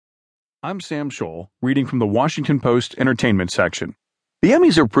I'm Sam Scholl, reading from the Washington Post Entertainment section. The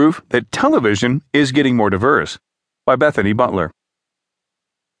Emmys are proof that television is getting more diverse, by Bethonie, Butler.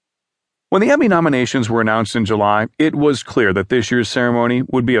 When the Emmy nominations were announced in July, it was clear that this year's ceremony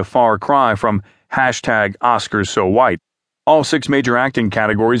would be a far cry from #OscarsSoWhite. All 6 major acting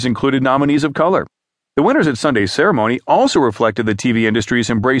categories included nominees of color. The winners at Sunday's ceremony also reflected the TV industry's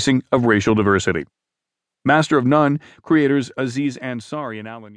embracing of racial diversity. Master of None creators Aziz Ansari and Alan